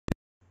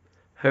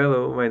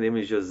Hello, my name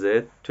is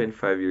José,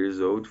 25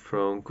 years old,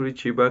 from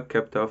Curitiba,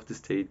 capital of the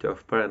state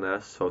of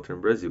Paraná, southern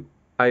Brazil.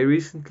 I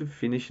recently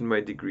finished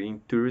my degree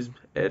in tourism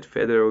at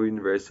Federal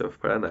University of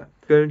Paraná.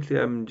 Currently,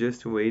 I'm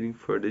just waiting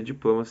for the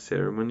diploma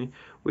ceremony,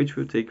 which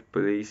will take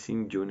place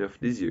in June of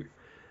this year.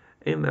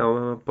 And now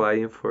I'm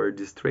applying for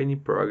this training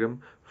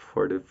program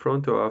for the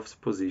front office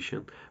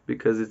position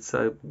because it's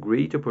a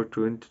great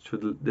opportunity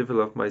to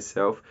develop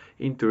myself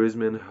in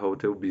tourism and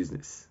hotel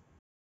business.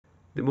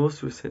 The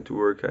most recent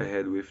work I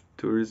had with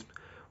tourism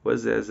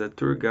was as a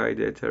tour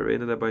guide at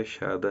Arena da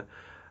Baixada,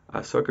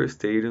 a soccer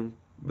stadium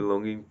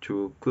belonging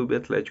to Clube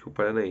Atlético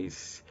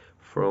Paranaense,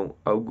 from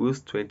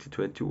August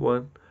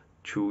 2021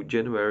 to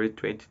January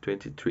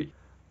 2023.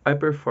 I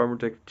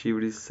performed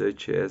activities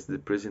such as the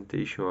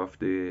presentation of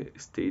the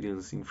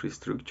stadium's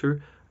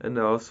infrastructure and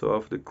also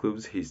of the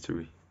club's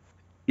history.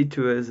 It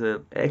was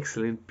an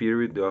excellent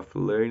period of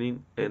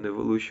learning and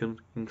evolution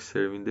in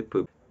serving the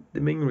public. The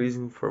main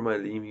reason for my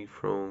leaving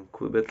from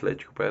Clube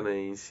Atlético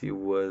Paranaense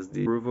was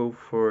the approval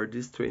for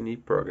this trainee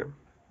program,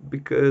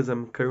 because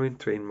I'm currently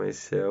training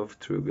myself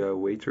through a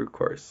waiter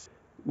course,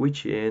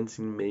 which ends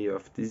in May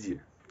of this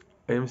year.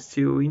 I am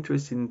still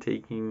interested in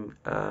taking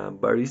a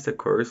barista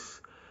course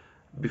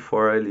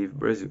before I leave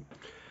Brazil.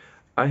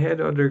 I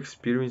had other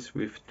experience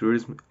with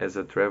tourism as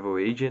a travel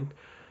agent.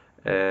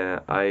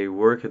 I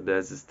worked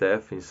as a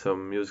staff in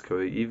some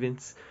musical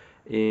events,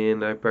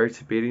 and I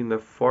participated in a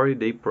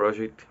 40-day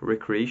project,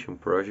 recreation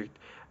project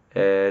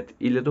at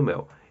Ilha do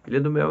Mel. Ilha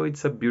do Mel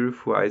is a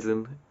beautiful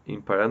island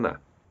in Paraná.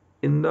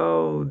 In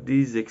all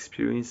this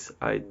experience,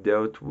 I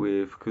dealt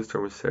with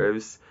customer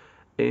service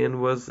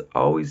and was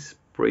always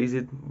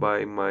praised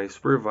by my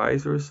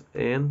supervisors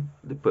and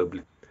the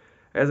public.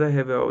 As I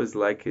have always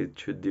liked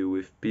to deal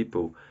with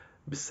people,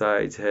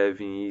 besides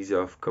having ease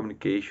of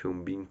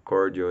communication, being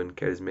cordial and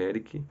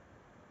charismatic,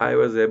 I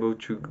was able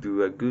to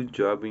do a good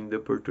job in the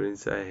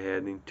opportunities I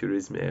had in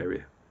tourism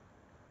area.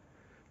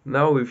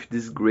 Now with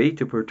this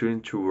great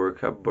opportunity to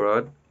work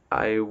abroad,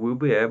 I will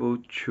be able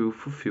to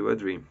fulfill a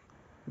dream.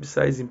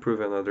 Besides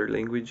improving another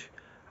language,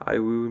 I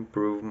will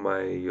improve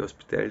my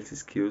hospitality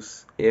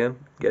skills and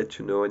get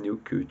to know a new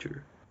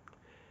culture.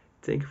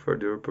 Thank you for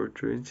the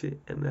opportunity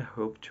and I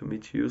hope to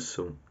meet you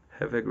soon.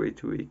 Have a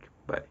great week.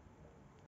 Bye.